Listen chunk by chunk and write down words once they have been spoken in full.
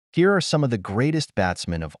Here are some of the greatest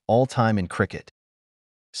batsmen of all time in cricket.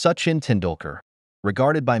 Sachin Tendulkar.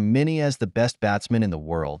 Regarded by many as the best batsman in the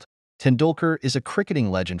world, Tendulkar is a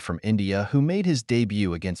cricketing legend from India who made his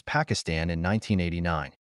debut against Pakistan in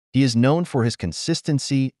 1989. He is known for his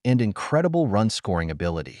consistency and incredible run-scoring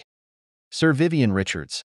ability. Sir Vivian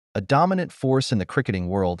Richards. A dominant force in the cricketing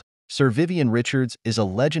world, Sir Vivian Richards is a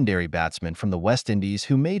legendary batsman from the West Indies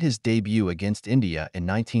who made his debut against India in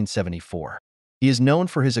 1974. He is known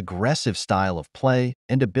for his aggressive style of play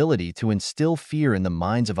and ability to instill fear in the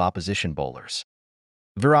minds of opposition bowlers.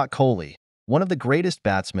 Virat Kohli. One of the greatest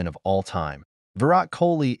batsmen of all time, Virat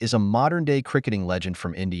Kohli is a modern-day cricketing legend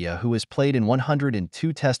from India who has played in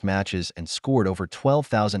 102 Test matches and scored over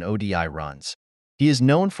 12,000 ODI runs. He is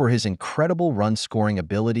known for his incredible run-scoring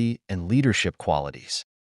ability and leadership qualities.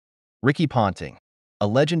 Ricky Ponting. A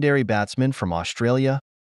legendary batsman from Australia,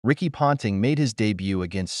 Ricky Ponting made his debut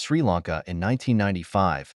against Sri Lanka in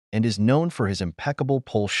 1995 and is known for his impeccable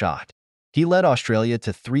pull shot. He led Australia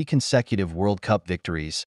to 3 consecutive World Cup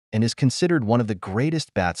victories and is considered one of the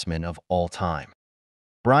greatest batsmen of all time.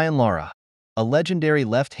 Brian Lara. A legendary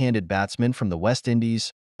left-handed batsman from the West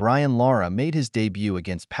Indies, Brian Lara made his debut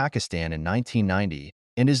against Pakistan in 1990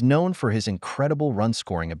 and is known for his incredible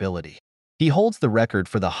run-scoring ability. He holds the record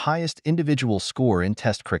for the highest individual score in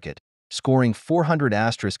Test cricket, scoring 400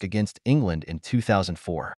 against England in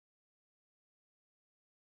 2004.